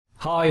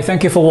Hi,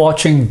 thank you for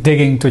watching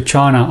Digging to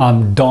China.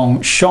 I'm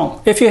Dong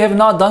Xiong. If you have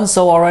not done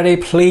so already,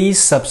 please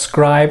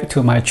subscribe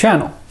to my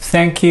channel.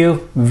 Thank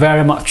you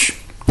very much.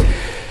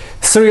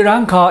 Sri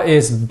Lanka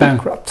is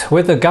bankrupt,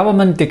 with the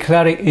government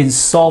declaring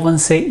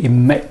insolvency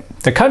in May.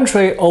 The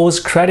country owes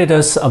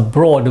creditors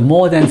abroad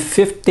more than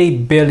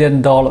 $50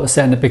 billion,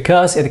 and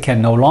because it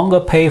can no longer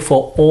pay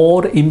for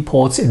all the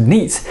imports it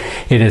needs,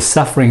 it is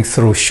suffering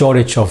through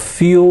shortage of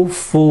fuel,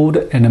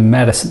 food, and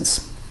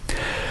medicines.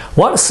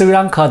 What Sri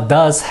Lanka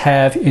does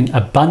have in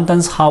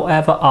abundance,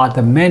 however, are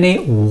the many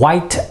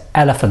white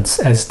elephants,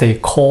 as they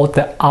call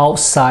the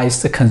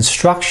outsized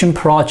construction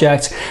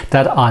projects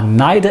that are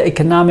neither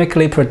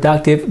economically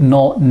productive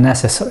nor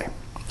necessary.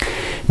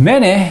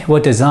 Many were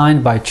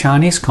designed by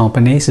Chinese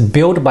companies,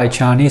 built by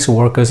Chinese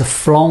workers,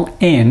 flown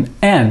in,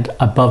 and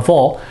above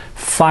all,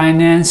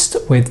 financed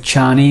with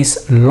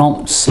Chinese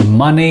loans,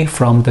 money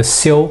from the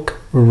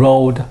Silk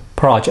Road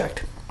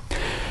project.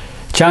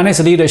 Chinese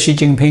leader Xi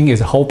Jinping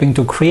is hoping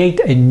to create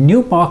a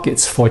new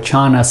markets for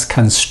China's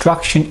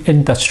construction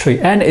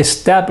industry and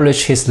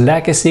establish his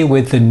legacy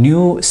with the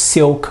new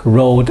Silk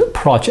Road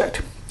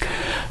project.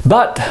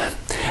 But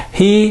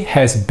he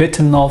has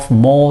bitten off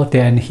more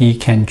than he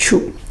can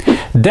chew.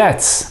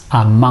 Debts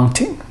are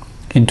mounting.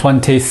 In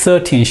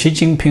 2013, Xi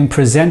Jinping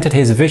presented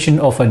his vision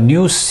of a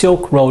new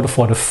Silk Road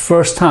for the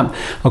first time.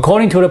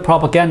 According to the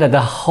propaganda, the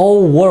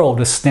whole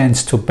world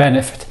stands to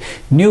benefit.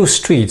 New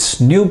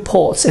streets, new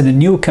ports, and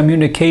new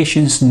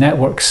communications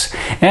networks.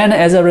 And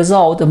as a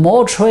result,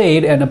 more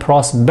trade and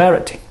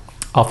prosperity.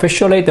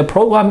 Officially, the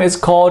program is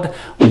called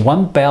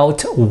One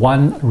Belt,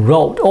 One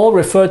Road, or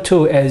referred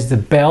to as the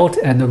Belt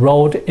and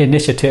Road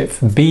Initiative,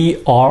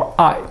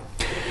 BRI.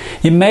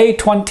 In May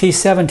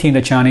 2017,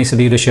 the Chinese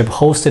leadership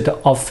hosted the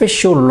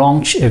official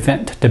launch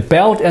event, the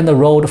Belt and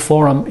Road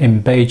Forum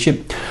in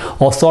Beijing.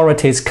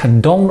 Authorities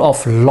condoned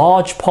off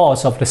large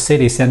parts of the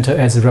city center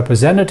as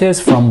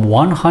representatives from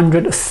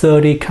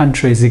 130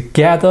 countries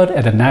gathered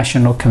at the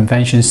National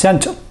Convention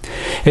Center.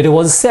 It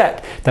was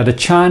said that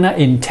China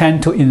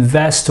intends to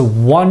invest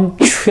 $1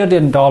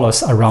 trillion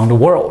around the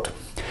world.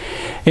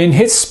 In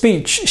his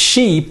speech,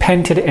 Xi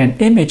painted an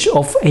image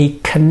of a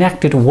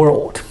connected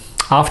world.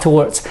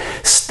 Afterwards,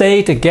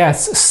 state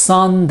guests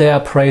sung their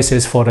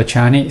praises for the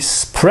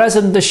Chinese.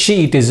 President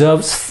Xi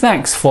deserves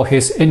thanks for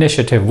his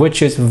initiative,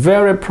 which is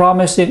very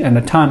promising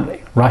and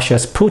timely,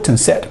 Russia's Putin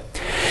said.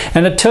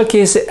 And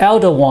Turkey's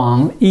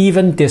Erdogan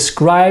even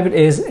described it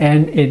as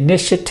an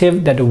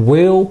initiative that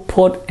will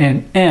put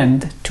an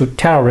end to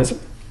terrorism.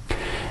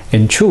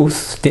 In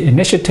truth, the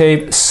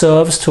initiative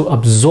serves to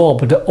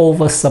absorb the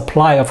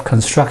oversupply of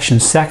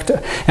construction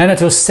sector and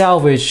to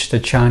salvage the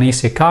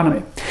Chinese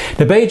economy.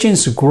 The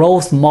Beijing's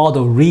growth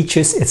model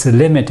reaches its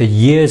limit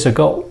years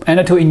ago,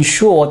 and to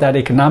ensure that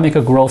economic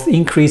growth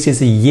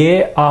increases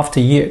year after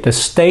year, the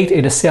state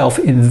itself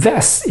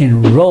invests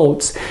in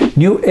roads,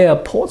 new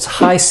airports,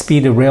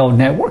 high-speed rail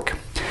network.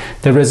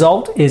 The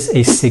result is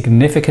a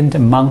significant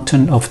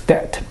mountain of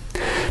debt.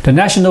 The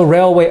National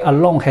Railway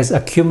alone has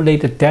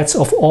accumulated debts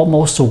of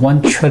almost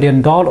 $1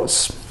 trillion.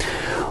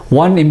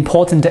 One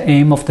important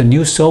aim of the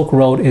new Silk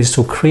Road is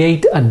to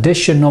create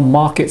additional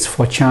markets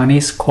for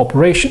Chinese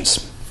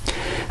corporations.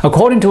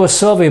 According to a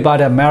survey by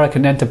the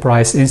American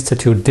Enterprise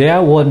Institute,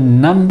 there were a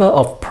number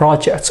of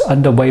projects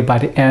underway by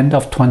the end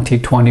of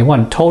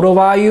 2021. Total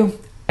value,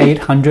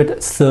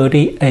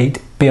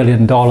 $838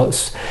 billion.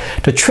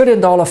 The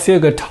trillion-dollar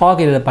figure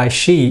targeted by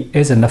Xi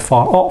isn't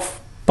far off.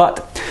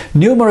 But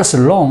numerous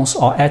loans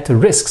are at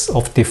risk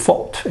of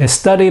default. A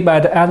study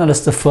by the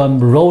analyst firm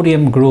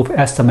Rhodium Group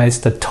estimates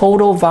the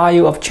total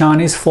value of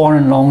Chinese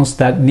foreign loans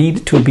that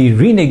need to be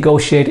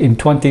renegotiated in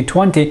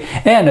 2020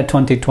 and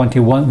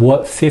 2021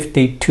 were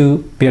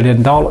 $52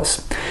 billion.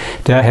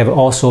 There have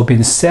also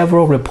been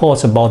several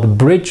reports about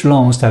bridge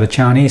loans that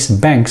Chinese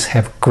banks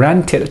have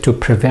granted to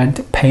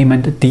prevent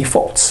payment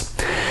defaults.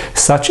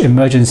 Such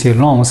emergency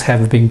loans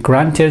have been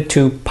granted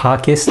to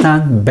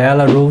Pakistan,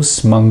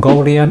 Belarus,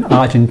 Mongolia,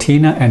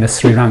 Argentina, and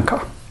Sri Lanka.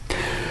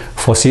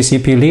 For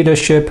CCP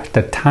leadership,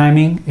 the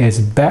timing is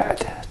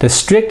bad. The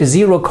strict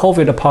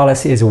zero-COVID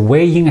policy is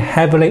weighing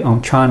heavily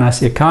on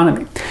China's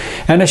economy,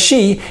 and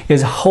Xi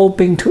is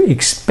hoping to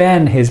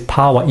expand his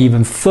power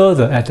even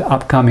further at the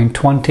upcoming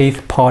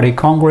 20th Party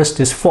Congress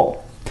this fall.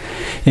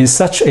 In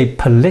such a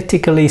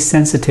politically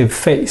sensitive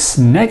phase,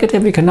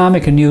 negative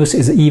economic news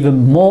is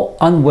even more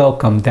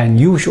unwelcome than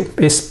usual,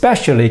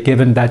 especially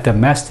given that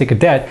domestic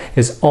debt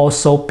is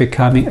also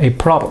becoming a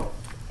problem.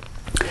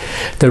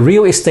 The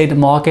real estate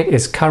market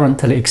is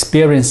currently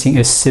experiencing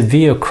a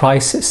severe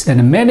crisis,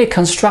 and many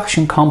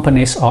construction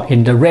companies are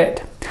in the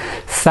red.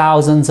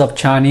 Thousands of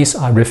Chinese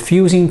are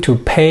refusing to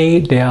pay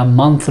their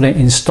monthly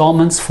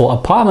installments for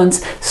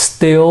apartments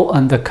still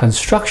under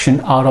construction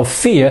out of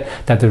fear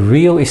that the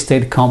real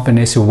estate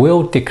companies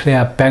will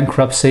declare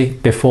bankruptcy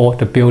before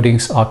the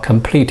buildings are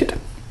completed.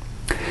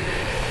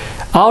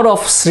 Out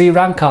of Sri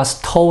Lanka's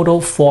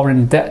total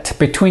foreign debt,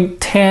 between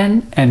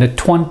 10 and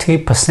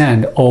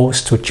 20%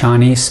 owes to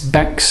Chinese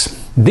banks.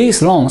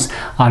 These loans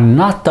are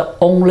not the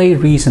only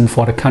reason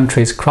for the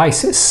country's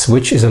crisis,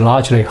 which is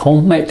largely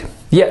homemade.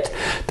 Yet,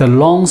 the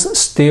loans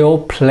still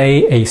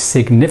play a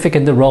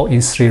significant role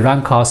in Sri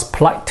Lanka's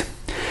plight.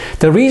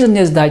 The reason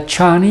is that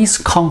Chinese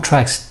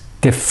contracts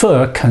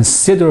differ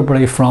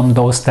considerably from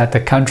those that the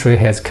country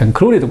has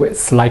concluded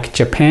with, like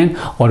Japan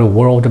or the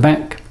World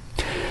Bank.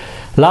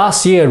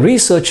 Last year,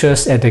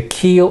 researchers at the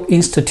Kiel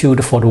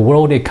Institute for the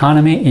World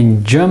Economy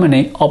in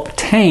Germany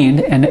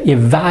obtained and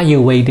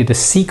evaluated the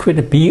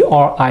secret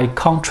BRI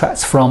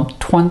contracts from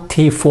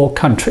 24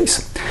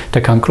 countries.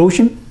 The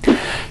conclusion?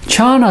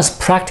 China's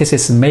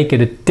practices make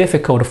it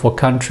difficult for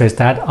countries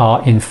that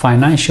are in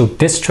financial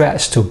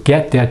distress to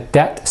get their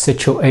debt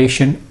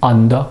situation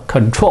under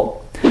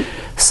control.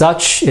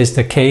 Such is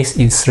the case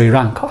in Sri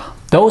Lanka.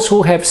 Those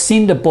who have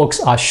seen the books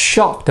are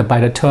shocked by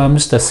the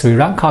terms the Sri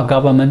Lanka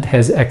government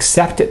has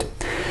accepted.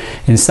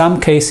 In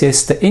some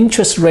cases, the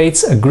interest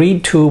rates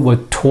agreed to were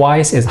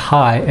twice as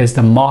high as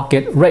the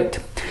market rate.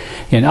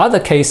 In other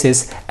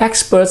cases,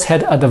 experts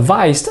had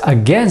advised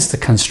against the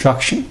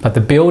construction, but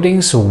the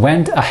buildings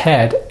went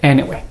ahead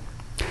anyway.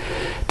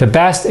 The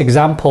best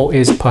example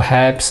is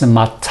perhaps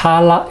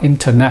Matala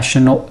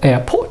International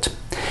Airport.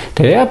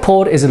 The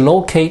airport is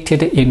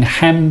located in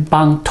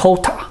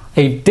Hambantota,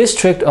 a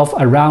district of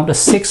around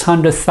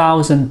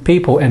 600,000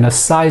 people and a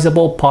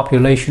sizable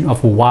population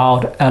of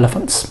wild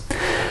elephants.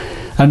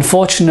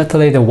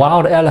 Unfortunately, the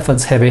wild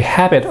elephants have a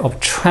habit of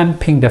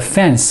tramping the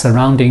fence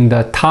surrounding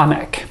the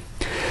tarmac.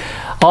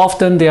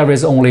 Often there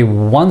is only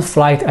one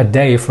flight a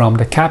day from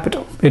the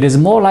capital. It is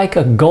more like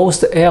a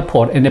ghost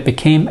airport, and it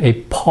became a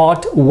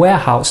pot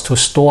warehouse to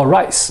store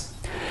rice.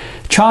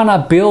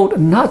 China built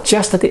not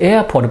just the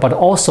airport but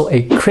also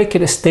a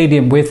cricket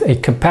stadium with a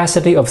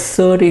capacity of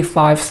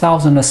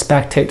 35,000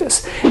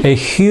 spectators, a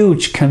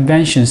huge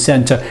convention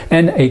center,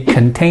 and a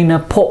container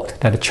port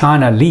that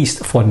China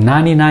leased for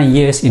 99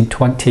 years in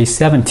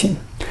 2017.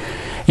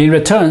 In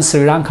return,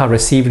 Sri Lanka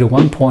received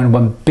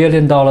 $1.1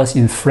 billion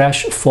in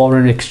fresh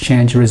foreign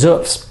exchange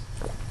reserves.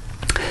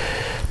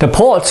 The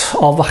port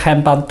of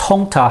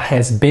Hambantota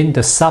has been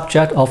the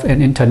subject of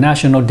an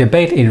international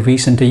debate in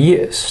recent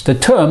years. The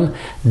term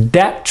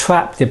debt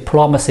trap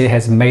diplomacy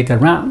has made the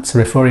rounds,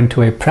 referring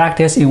to a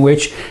practice in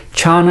which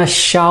China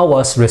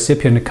showers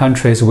recipient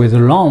countries with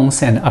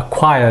loans and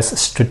acquires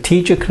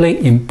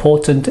strategically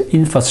important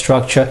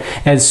infrastructure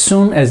as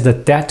soon as the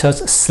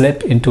debtors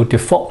slip into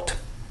default.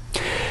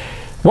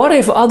 What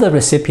if other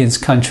recipients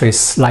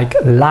countries like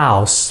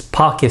Laos,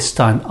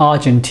 Pakistan,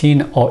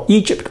 Argentina, or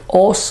Egypt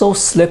also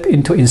slip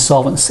into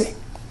insolvency?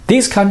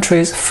 These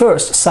countries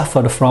first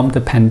suffered from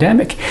the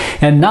pandemic,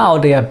 and now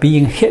they are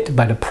being hit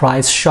by the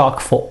price shock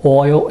for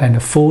oil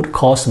and food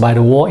caused by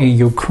the war in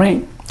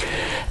Ukraine.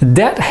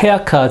 Debt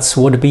haircuts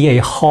would be a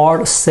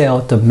hard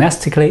sell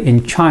domestically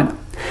in China.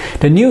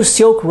 The new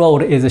Silk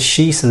Road is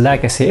Xi's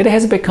legacy. It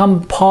has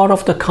become part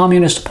of the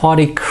Communist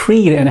Party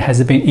creed and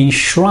has been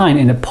enshrined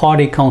in the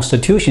party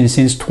constitution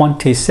since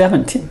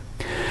 2017.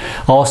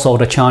 Also,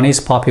 the Chinese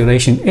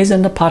population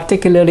isn't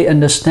particularly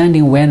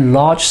understanding when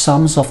large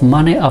sums of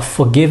money are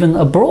forgiven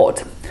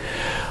abroad.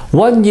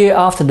 1 year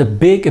after the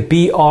big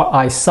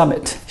BRI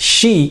summit,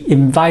 Xi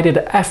invited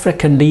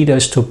African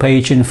leaders to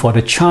Beijing for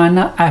the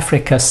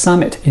China-Africa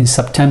Summit in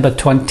September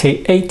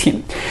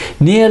 2018.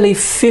 Nearly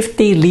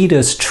 50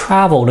 leaders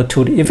traveled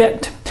to the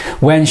event.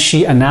 When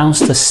Xi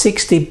announced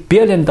 $60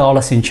 billion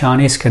in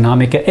Chinese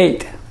economic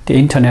aid, the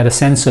internet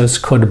censors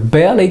could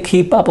barely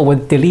keep up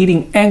with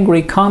deleting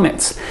angry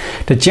comments.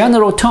 The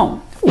general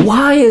tone: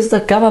 why is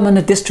the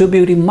government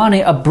distributing money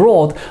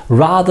abroad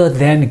rather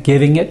than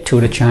giving it to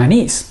the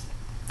Chinese?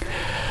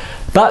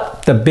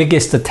 But the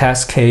biggest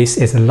test case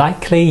is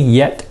likely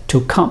yet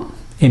to come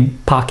in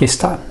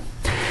Pakistan.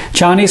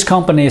 Chinese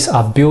companies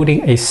are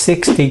building a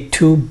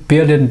 $62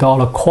 billion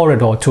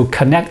corridor to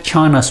connect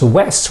China's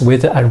west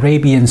with the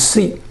Arabian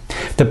Sea.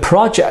 The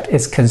project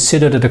is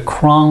considered the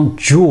crown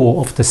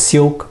jewel of the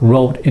Silk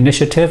Road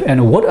Initiative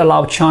and would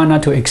allow China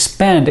to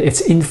expand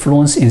its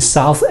influence in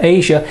South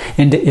Asia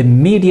in the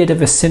immediate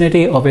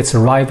vicinity of its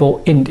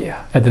rival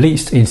India, at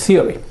least in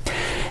theory.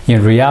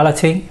 In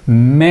reality,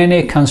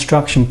 many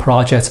construction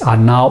projects are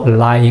now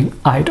lying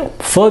idle.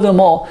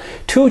 Furthermore,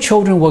 2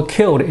 children were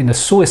killed in a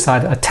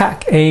suicide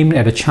attack aimed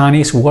at the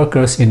Chinese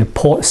workers in the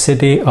port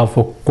city of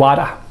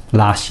Gwadar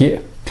last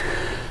year.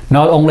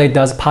 Not only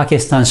does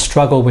Pakistan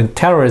struggle with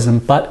terrorism,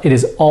 but it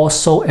is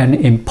also an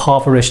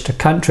impoverished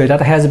country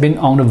that has been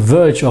on the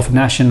verge of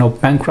national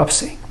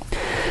bankruptcy.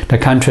 The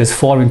country's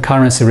foreign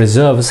currency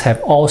reserves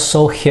have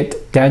also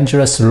hit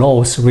dangerous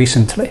lows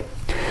recently.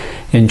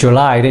 In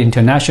July, the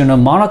International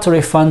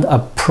Monetary Fund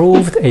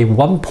approved a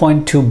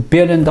 $1.2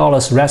 billion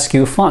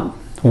rescue fund.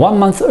 1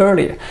 month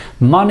earlier,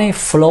 money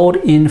flowed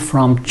in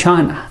from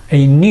China,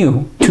 a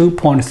new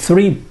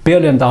 $2.3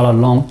 billion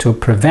loan to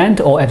prevent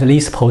or at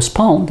least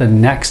postpone the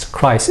next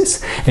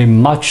crisis, a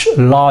much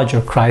larger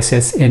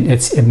crisis in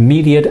its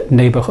immediate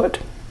neighborhood.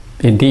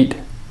 Indeed,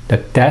 the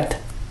debt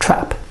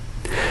trap.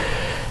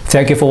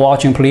 Thank you for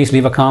watching. Please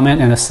leave a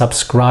comment and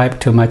subscribe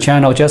to my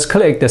channel. Just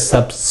click the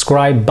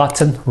subscribe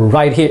button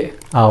right here.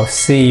 I'll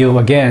see you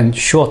again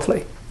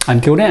shortly.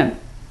 Until then,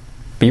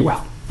 be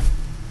well.